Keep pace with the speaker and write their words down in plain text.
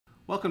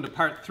Welcome to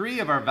part 3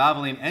 of our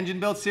Valvoline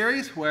engine build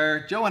series,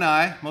 where Joe and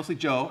I, mostly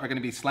Joe, are going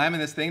to be slamming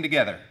this thing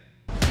together.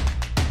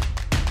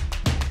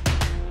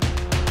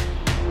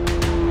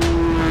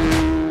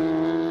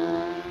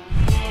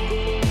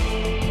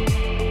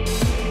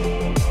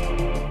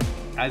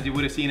 As you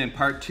would have seen in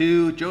part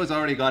 2, Joe's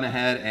already gone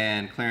ahead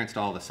and clearanced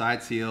all the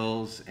side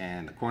seals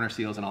and the corner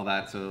seals and all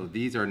that, so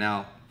these are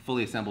now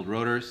fully assembled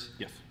rotors.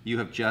 Yes. You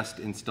have just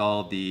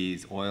installed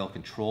these oil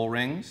control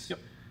rings. Yep.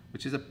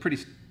 Which is a pretty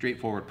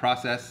straightforward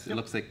process. It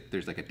looks like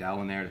there's like a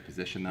dowel in there to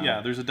position them. Yeah,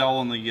 there's a dowel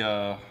on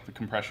the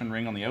compression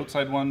ring on the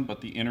outside one,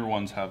 but the inner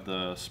ones have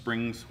the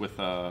springs with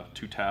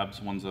 2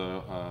 tabs. One's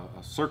a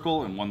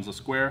circle and one's a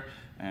square,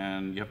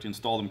 and you have to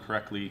install them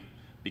correctly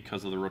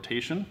because of the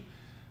rotation.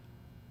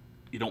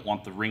 You don't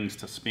want the rings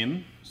to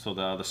spin, so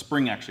the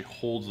spring actually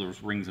holds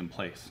those rings in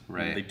place.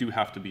 Right. And they do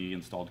have to be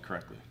installed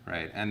correctly.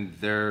 Right, and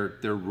their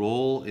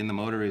role in the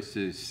motor is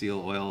to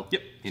seal oil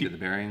into the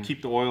bearing?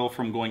 Keep the oil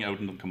from going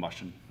out into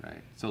combustion.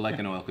 Right, so like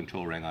an oil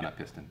control ring on a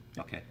piston.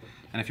 Okay,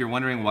 and if you're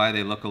wondering why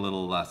they look a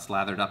little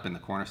slathered up in the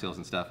corner seals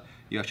and stuff,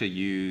 you actually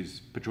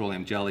use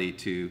petroleum jelly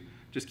to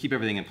just keep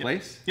everything in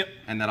place. Yep.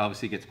 And that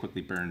obviously gets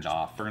quickly burned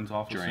off. Burns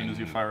off as soon as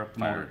you fire up the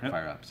motor. motor.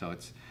 Fire up, so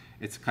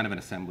it's kind of an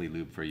assembly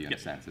lube for you in a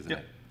sense, isn't Yep.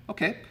 it?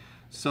 Okay,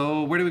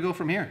 so where do we go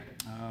from here?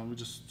 We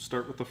just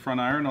start with the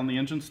front iron on the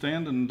engine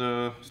stand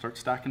and start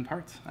stacking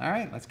parts. All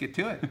right, let's get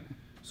to it.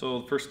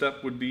 So the first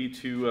step would be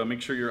to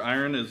make sure your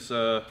iron is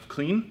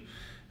clean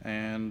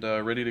and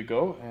ready to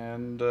go,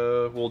 and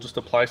we'll just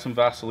apply some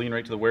Vaseline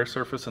right to the wear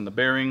surface and the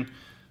bearing,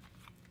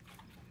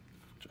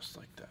 just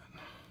like that.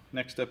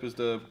 Next step is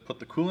to put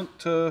the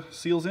coolant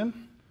seals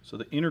in. So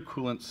the inner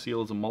coolant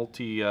seal is a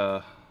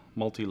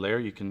multi-layer.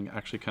 You can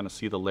actually kind of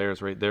see the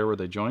layers right there where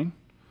they join.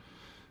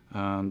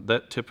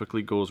 That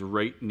typically goes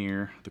right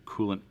near the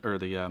coolant or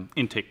the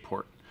intake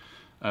port.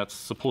 It's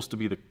supposed to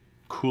be the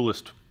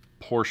coolest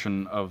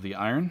portion of the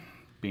iron,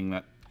 being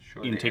that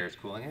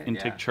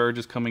intake charge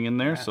is coming in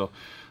there. Yeah. So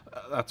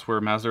that's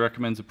where Mazda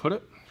recommends to put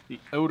it. The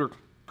outer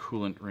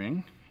coolant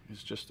ring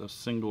is just a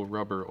single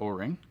rubber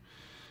O-ring,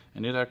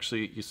 and it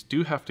actually, you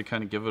do have to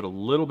kind of give it a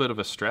little bit of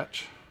a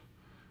stretch,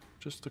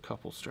 just a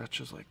couple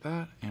stretches like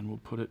that, and we'll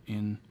put it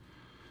in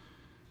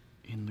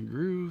the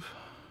groove.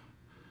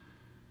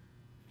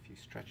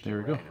 There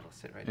we go.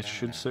 It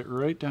should sit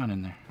right down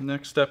in there.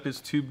 Next step is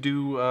to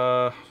do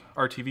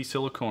RTV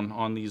silicone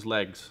on these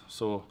legs.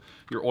 So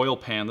your oil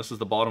pan, this is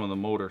the bottom of the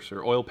motor, so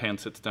your oil pan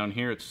sits down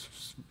here.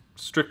 It's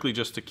strictly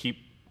just to keep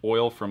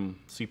oil from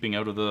seeping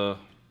out of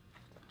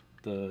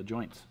the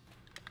joints.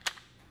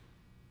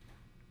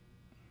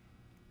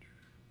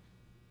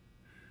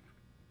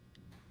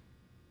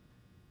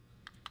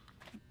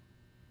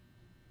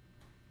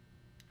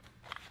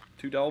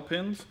 Two dowel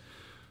pins,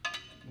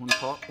 one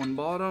top, one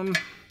bottom.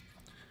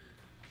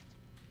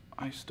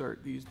 I start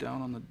these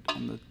down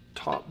on the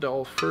top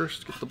dowel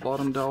first, get the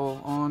bottom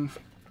dowel on.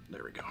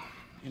 There we go,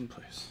 in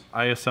place.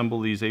 I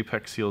assemble these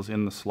apex seals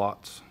in the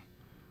slots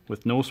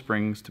with no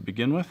springs to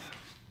begin with.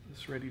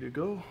 This ready to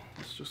go.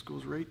 This just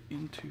goes right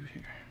into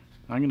here.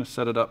 I'm gonna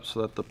set it up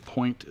so that the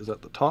point is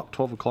at the top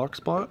 12 o'clock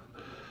spot.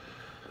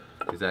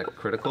 Is that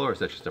critical, or is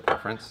that just a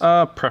preference?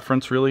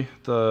 Preference, really.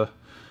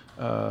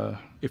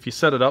 If you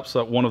set it up so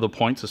that one of the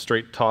points is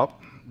straight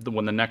top,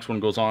 when the next one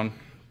goes on,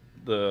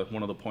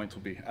 one of the points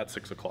will be at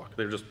 6 o'clock.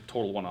 They're just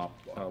total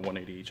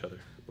 180 each other.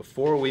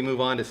 Before we move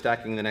on to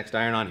stacking the next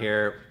iron on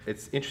here,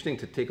 it's interesting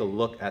to take a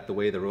look at the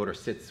way the rotor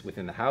sits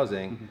within the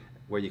housing,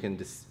 where you can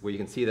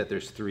see that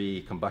there's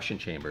 3 combustion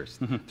chambers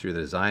through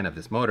the design of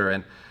this motor.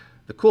 And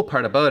the cool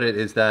part about it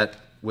is that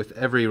with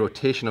every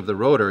rotation of the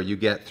rotor, you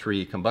get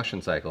 3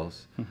 combustion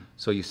cycles.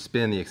 So you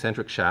spin the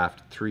eccentric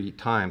shaft 3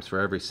 times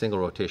for every single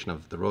rotation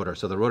of the rotor.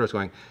 So the rotor's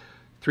going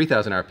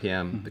 3,000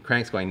 RPM, the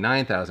crank's going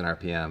 9,000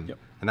 RPM. Yep.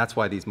 And that's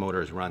why these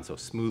motors run so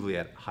smoothly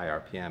at high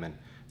RPM, and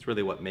it's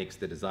really what makes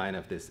the design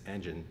of this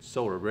engine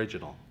so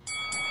original.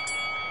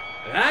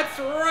 That's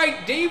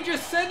right, Dave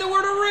just said the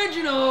word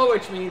original,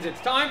 which means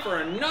it's time for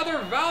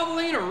another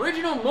Valvoline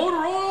original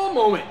motor oil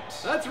moment.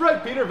 That's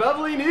right, Peter.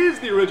 Valvoline is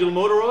the original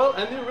motor oil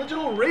and the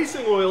original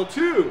racing oil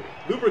too,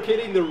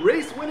 lubricating the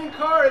race-winning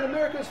car in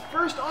America's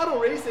first auto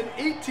race in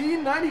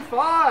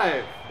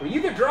 1895. Were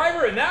you the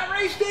driver in that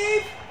race,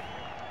 Dave?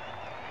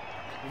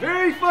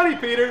 Very funny,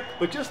 Peter,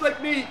 but just like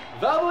me,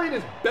 Valvoline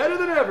is better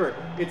than ever.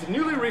 It's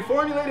newly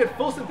reformulated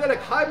full synthetic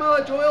high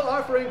mileage oil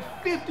offering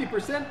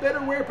 50%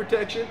 better wear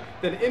protection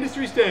than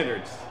industry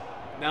standards.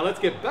 Now let's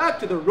get back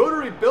to the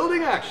rotary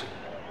building action.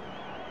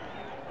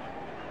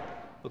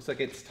 Looks like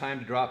it's time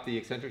to drop the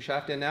eccentric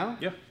shaft in now.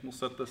 Yeah, we'll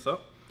set this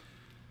up.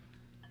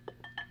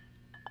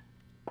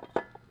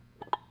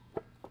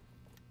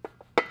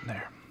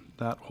 There,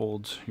 that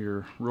holds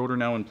your rotor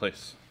now in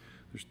place.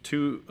 There's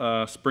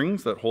 2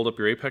 springs that hold up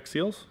your apex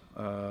seals.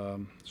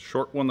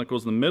 Short one that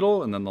goes in the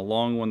middle, and then the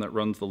long one that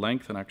runs the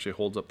length and actually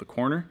holds up the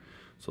corner.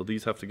 So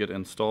these have to get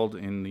installed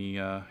in the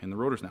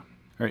rotors now.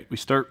 All right, we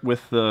start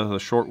with the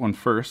short one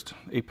first.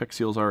 Apex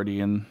seal's already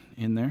in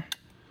there.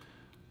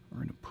 We're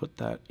going to put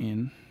that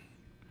in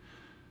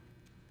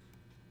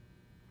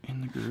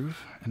in the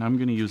groove, and I'm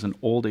going to use an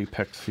old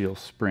apex seal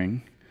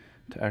spring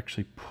to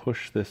actually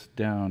push this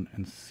down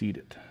and seat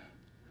it.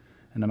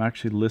 And I'm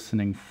actually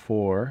listening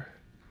for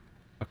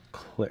a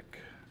click.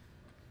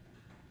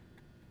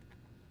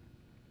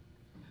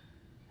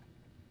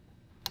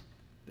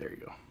 There you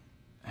go.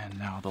 And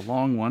now the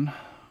long one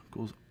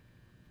goes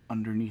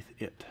underneath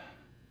it.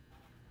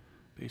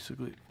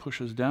 Basically it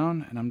pushes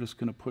down, and I'm just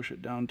going to push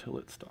it down till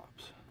it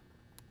stops.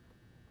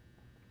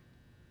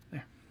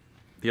 There.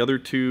 The other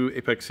two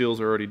apex seals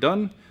are already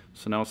done,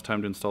 so now it's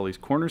time to install these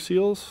corner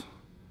seals.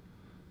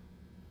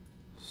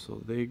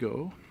 So they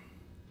go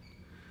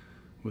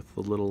with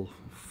the little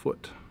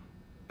foot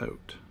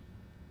out.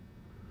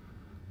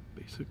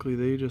 Basically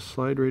they just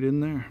slide right in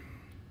there.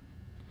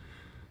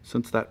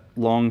 Since that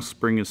long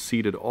spring is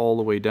seated all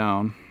the way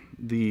down,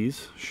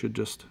 these should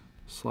just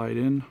slide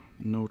in,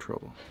 no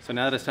trouble. So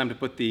now that it's time to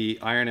put the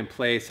iron in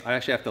place, I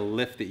actually have to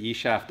lift the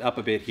E-shaft up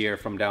a bit here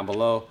from down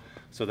below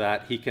so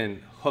that he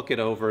can hook it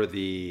over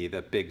the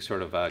big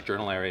sort of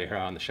journal area here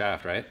on the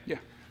shaft, right? Yeah.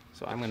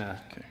 So I'm gonna...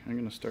 Okay, I'm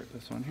gonna start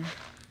this on here.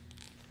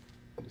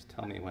 Just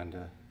tell me when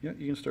to... Yeah,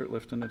 you can start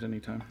lifting at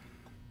any time.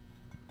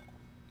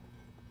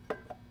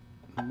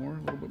 More, a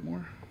little bit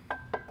more.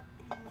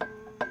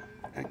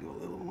 I go a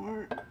little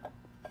more.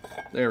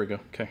 There we go.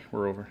 Okay,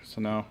 we're over.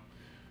 So now,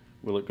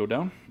 will it go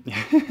down?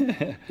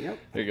 Yep.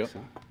 There you go.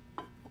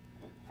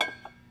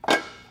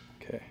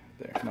 Okay,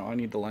 there. Now I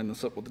need to line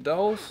this up with the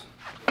dowels,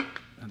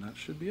 and that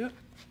should be it.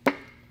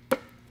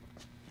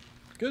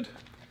 Good.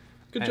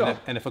 Good job.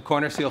 And if a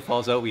corner seal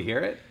falls out, we hear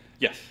it?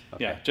 Yes.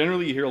 Okay. Yeah.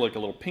 Generally, you hear like a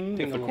little ping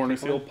if the corner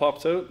seal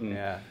pops out, and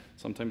Yeah.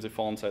 sometimes they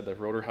fall inside the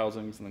rotor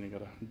housings, and then you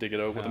gotta dig it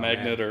out with a Oh,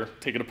 magnet man. or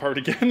take it apart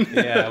again.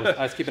 Yeah,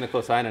 I was keeping a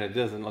close eye on it. It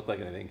doesn't look like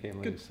anything came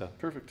loose. So.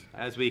 Perfect.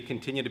 As we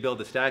continue to build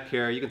the stack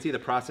here, you can see the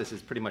process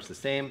is pretty much the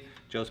same.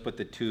 Joe's put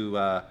the two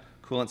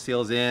coolant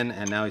seals in,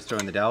 and now he's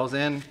throwing the dowels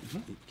in.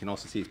 You can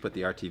also see he's put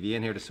the RTV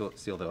in here to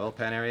seal the oil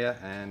pan area,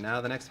 and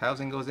now the next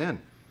housing goes in.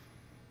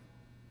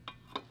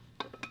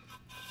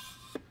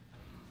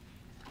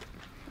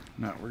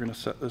 Now we're gonna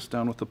set this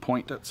down with the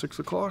point at 6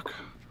 o'clock.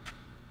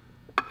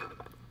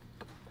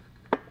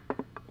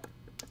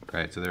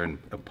 Right, so they're in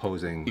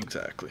opposing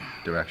Exactly.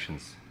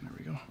 directions. There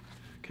we go.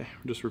 Okay,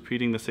 we're just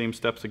repeating the same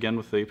steps again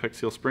with the apex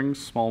seal springs.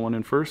 Small one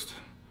in first.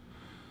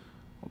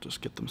 I'll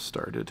just get them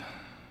started.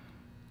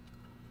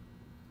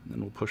 And then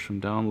we'll push them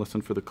down,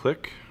 listen for the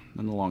click,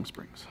 then the long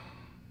springs.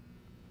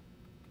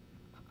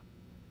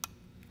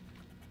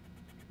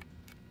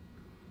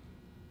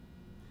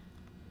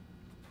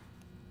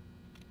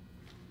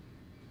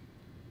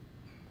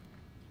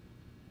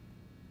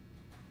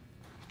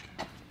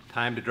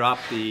 Time to drop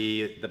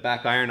the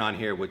back iron on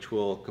here, which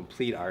will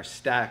complete our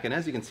stack. And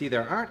as you can see,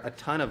 there aren't a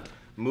ton of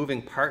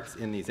moving parts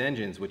in these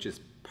engines, which is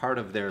part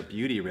of their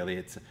beauty, really.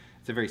 It's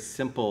a very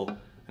simple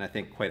and I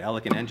think quite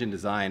elegant engine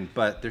design,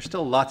 but there's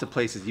still lots of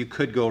places you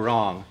could go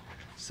wrong.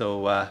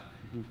 So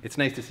it's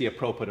nice to see a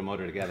pro put a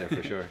motor together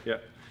for sure. Yeah.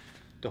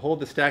 To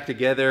hold the stack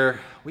together,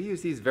 we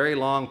use these very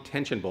long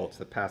tension bolts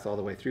that pass all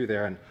the way through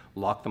there and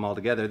lock them all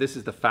together. This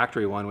is the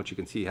factory one, which you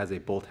can see has a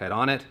bolt head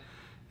on it.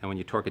 And when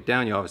you torque it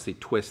down, you obviously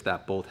twist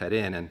that bolt head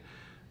in. And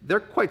they're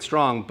quite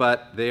strong,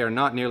 but they are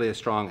not nearly as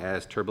strong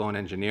as Turbulone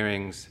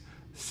Engineering's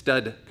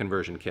stud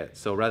conversion kit.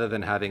 So rather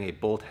than having a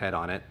bolt head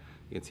on it,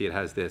 you can see it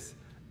has this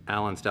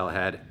Allen style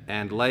head.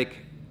 And like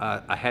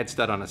a head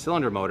stud on a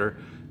cylinder motor,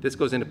 this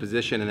goes into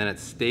position and then it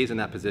stays in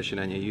that position,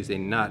 and you use a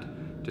nut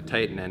to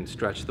tighten and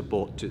stretch the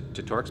bolt to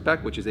torque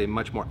spec, which is a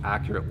much more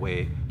accurate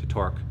way to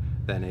torque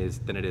than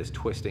it is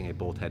twisting a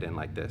bolt head in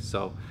like this.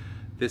 So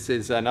this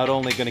is not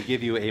only going to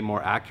give you a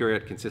more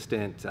accurate,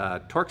 consistent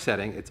torque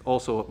setting, it's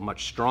also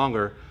much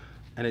stronger.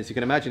 And as you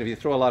can imagine, if you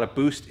throw a lot of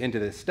boost into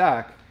this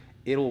stack,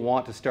 it'll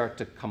want to start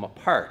to come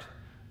apart.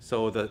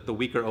 So the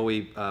weaker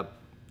OE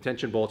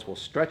tension bolts will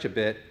stretch a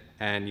bit,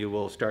 and you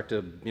will start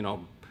to,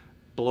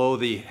 blow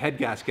the head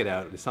gasket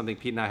out. It's something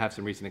Pete and I have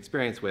some recent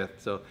experience with.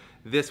 So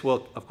this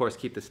will, of course,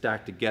 keep the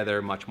stack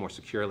together much more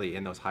securely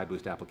in those high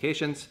boost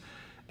applications.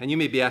 And you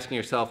may be asking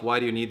yourself,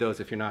 why do you need those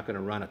if you're not going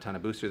to run a ton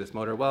of boost through this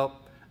motor? Well,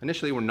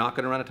 initially we're not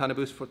going to run a ton of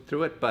boost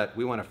through it, but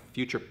we want to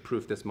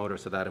future-proof this motor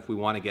so that if we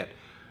want to get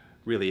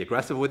really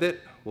aggressive with it,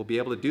 we'll be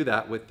able to do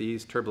that with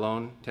these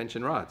Turbulone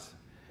tension rods.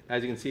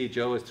 As you can see,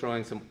 Joe is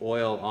throwing some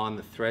oil on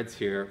the threads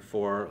here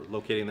for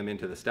locating them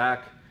into the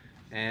stack.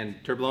 And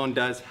Turbulone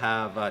does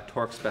have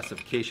torque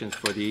specifications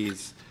for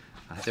these.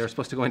 They're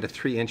supposed to go into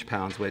 3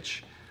 inch-pounds,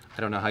 which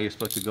I don't know how you're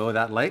supposed to go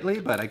that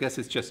lightly, but I guess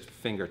it's just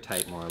finger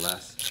tight, more or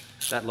less.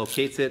 That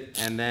locates it,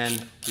 and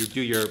then you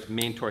do your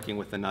main torquing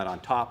with the nut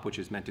on top, which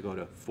is meant to go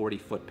to 40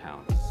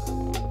 foot-pounds.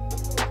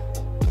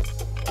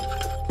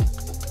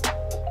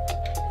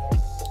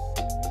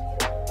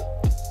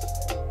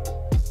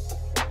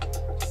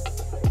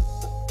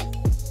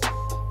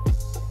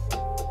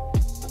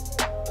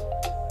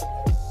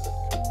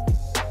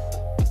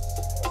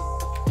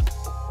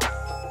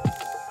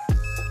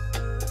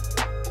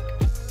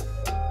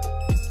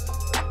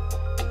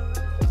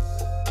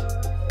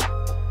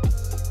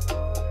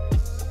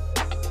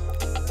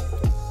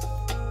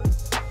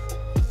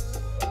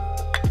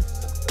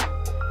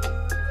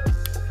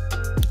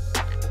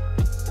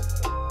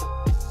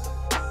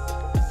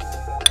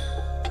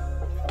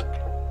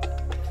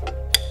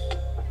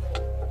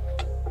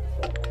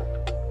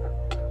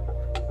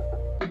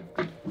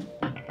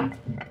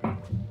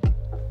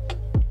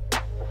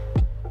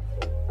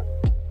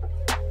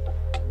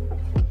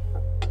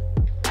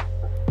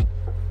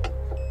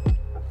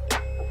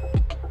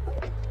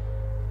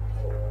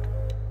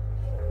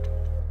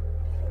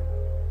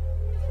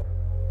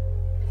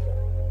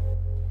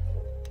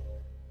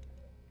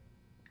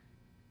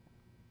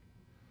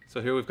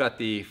 So here we've got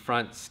the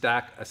front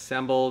stack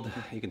assembled.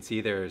 You can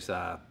see there's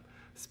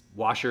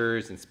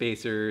washers and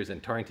spacers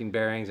and Torrington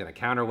bearings and a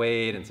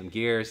counterweight and some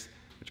gears,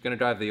 which are going to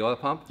drive the oil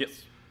pump.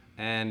 Yes.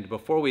 And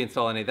before we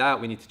install any of that,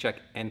 we need to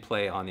check end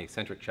play on the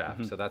eccentric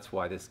shaft. So that's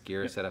why this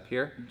gear is set up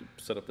here.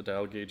 Set up the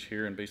dial gauge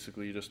here, and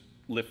basically you just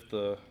lift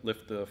the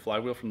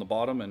flywheel from the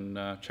bottom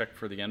and check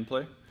for the end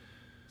play.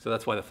 So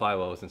that's why the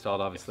flywheel was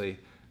installed, obviously. Yes.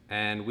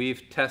 And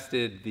we've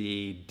tested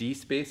the D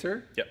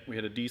spacer. Yeah, we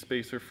had a D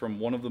spacer from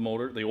one of the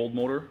motor, the old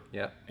motor.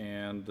 Yeah.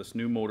 And this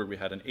new motor, we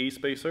had an A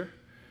spacer.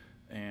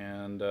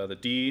 And the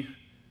D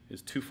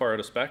is too far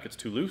out of spec, it's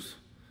too loose.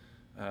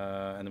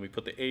 And then we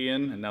put the A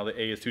in, and now the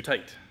A is too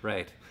tight.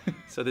 Right.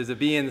 So there's a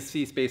B and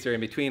C spacer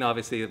in between,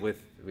 obviously,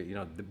 with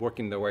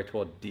working the way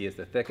toward D is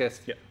the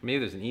thickest. Yeah. Maybe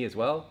there's an E as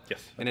well.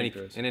 Yes. In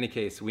any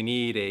case, we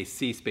need a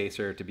C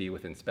spacer to be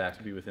within spec.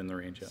 To be within the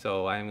range. Yeah.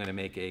 So I'm going to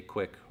make a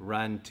quick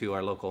run to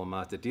our local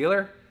Mazda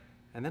dealer,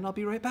 and then I'll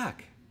be right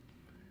back.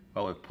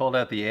 Well, we've pulled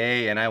out the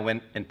A, and I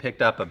went and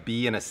picked up a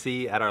B and a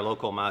C at our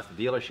local Mazda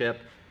dealership.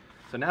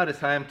 So now it is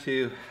time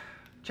to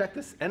check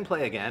this end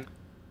play again.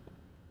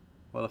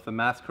 Well, if the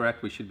math's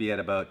correct, we should be at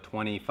about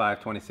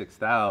 25, 26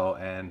 thou,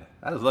 and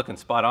that is looking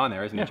spot on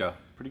there, isn't it, Joe?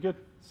 Pretty good.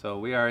 So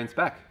we are in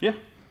spec. Yeah.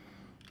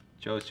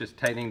 Joe's just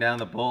tightening down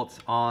the bolts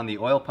on the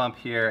oil pump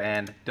here,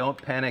 and don't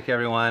panic,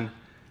 everyone.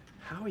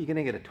 How are you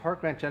gonna get a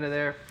torque wrench under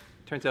there?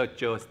 Turns out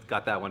Joe's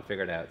got that one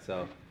figured out,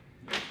 so.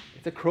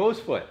 It's a crow's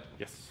foot.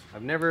 Yes.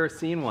 I've never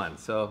seen one,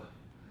 so.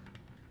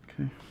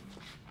 Okay.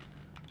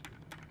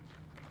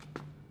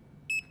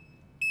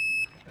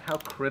 How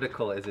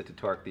critical is it to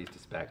torque these to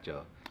spec,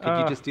 Joe? Could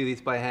you just do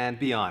these by hand?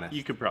 Be honest.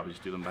 You could probably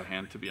just do them by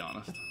hand, to be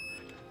honest.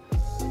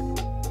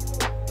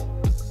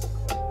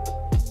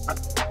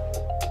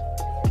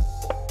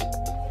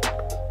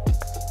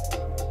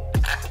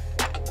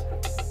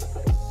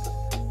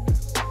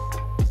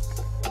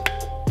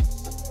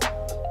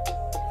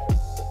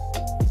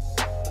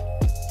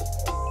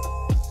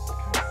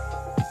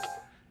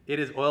 It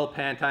is oil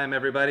pan time,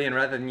 everybody, and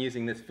rather than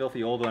using this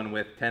filthy old one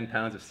with 10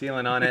 pounds of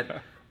sealant on it,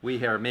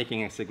 we are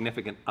making a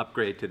significant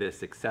upgrade to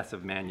this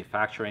excessive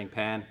manufacturing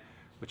pan,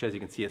 which, as you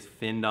can see, is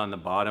finned on the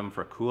bottom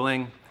for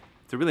cooling.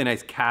 It's a really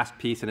nice cast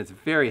piece, and it's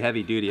very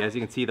heavy duty. As you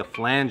can see, the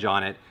flange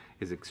on it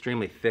is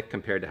extremely thick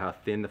compared to how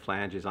thin the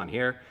flange is on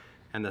here,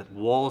 and the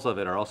walls of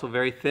it are also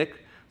very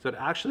thick. So it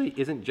actually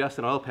isn't just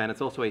an oil pan,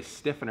 it's also a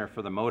stiffener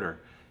for the motor.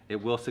 It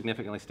will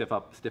significantly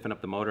stiffen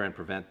up the motor and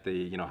prevent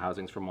the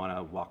housings from want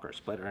to walk or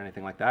split or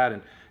anything like that.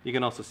 And you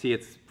can also see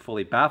it's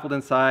fully baffled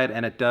inside,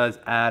 and it does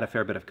add a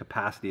fair bit of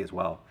capacity as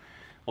well.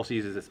 Also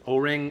uses this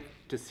O-ring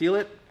to seal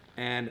it,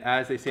 and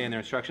as they say in their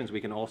instructions, we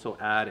can also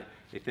add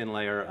a thin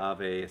layer of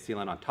a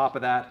sealant on top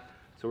of that.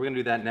 So we're going to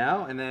do that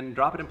now and then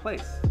drop it in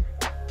place.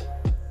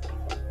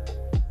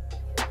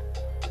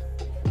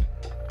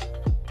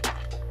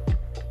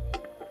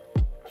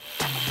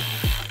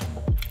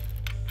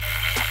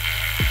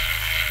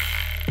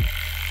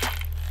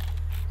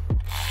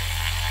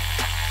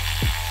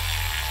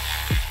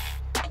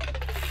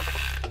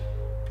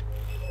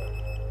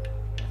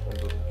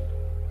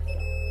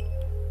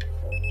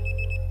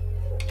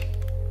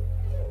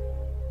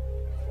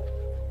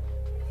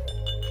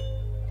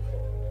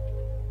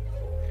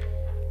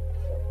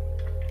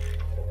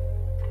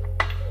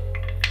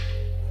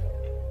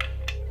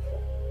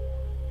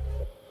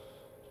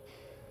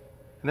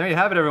 And there you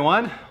have it,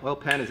 everyone. Oil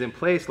pan is in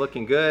place,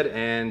 looking good,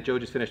 and Joe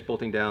just finished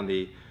bolting down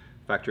the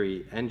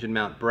factory engine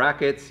mount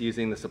brackets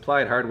using the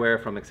supplied hardware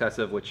from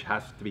Excessive, which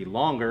has to be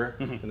longer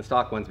than the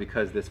stock ones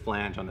because this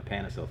flange on the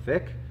pan is so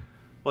thick.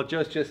 Well,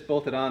 Joe's just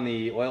bolted on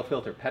the oil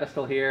filter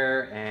pedestal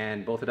here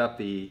and bolted up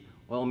the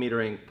oil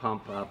metering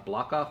pump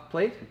block-off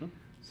plate.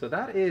 So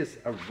that is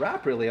a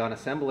wrap, really, on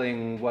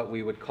assembling what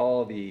we would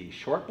call the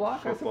short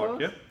block, I suppose?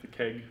 Block, yeah, the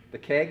keg. The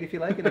keg, if you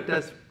like, and it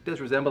does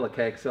resemble a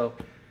keg. So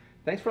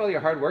thanks for all your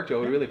hard work, Joe.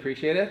 We really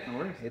appreciate it. No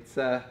worries. It's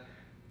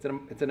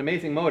an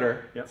amazing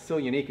motor. Yep. It's so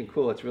unique and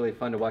cool. It's really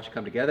fun to watch it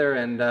come together.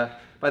 And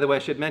by the way, I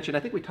should mention, I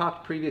think we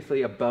talked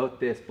previously about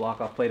this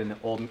block-off plate and the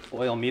old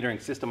oil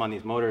metering system on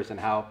these motors and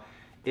how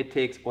it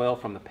takes oil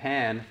from the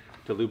pan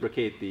to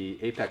lubricate the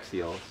apex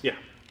seals. Yeah.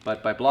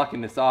 But by blocking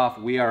this off,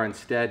 we are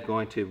instead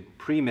going to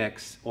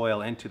pre-mix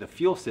oil into the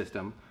fuel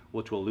system,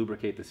 which will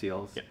lubricate the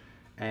seals. Yeah.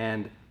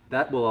 And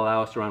that will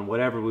allow us to run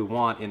whatever we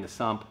want in the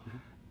sump.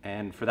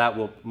 And for that,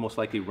 we'll most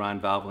likely run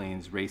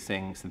Valvoline's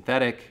Racing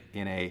Synthetic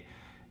in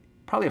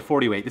probably a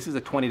 40 weight. This is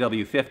a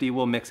 20W50.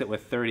 We'll mix it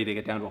with 30 to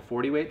get down to a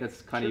 40 weight.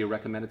 That's kind of your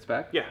recommended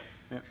spec. Yeah.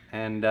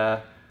 And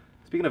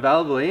speaking of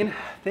Valvoline,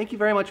 thank you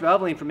very much,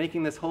 Valvoline, for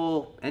making this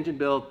whole engine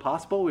build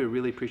possible. We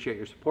really appreciate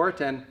your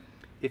support. And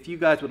if you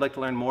guys would like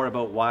to learn more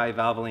about why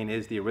Valvoline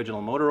is the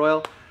original motor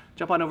oil,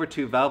 jump on over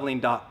to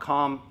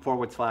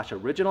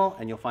valvoline.com/original,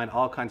 and you'll find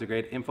all kinds of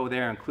great info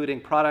there,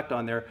 including product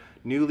on their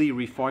newly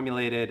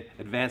reformulated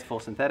advanced full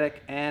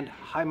synthetic and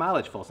high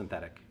mileage full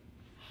synthetic.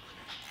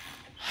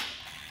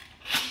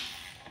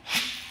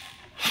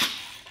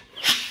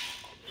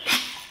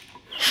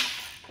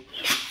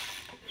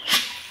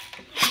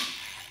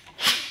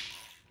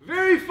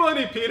 Very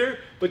funny, Peter,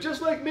 but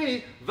just like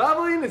me,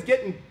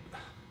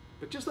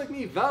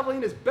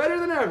 Valvoline is better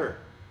than ever.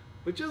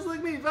 But just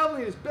like me,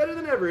 Valvoline is better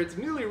than ever. It's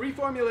newly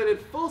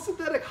reformulated full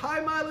synthetic high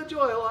mileage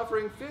oil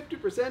offering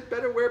 50%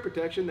 better wear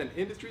protection than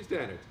industry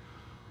standards.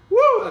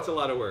 Woo, that's a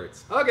lot of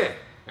words. Okay,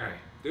 All right,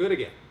 do it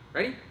again.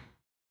 ready?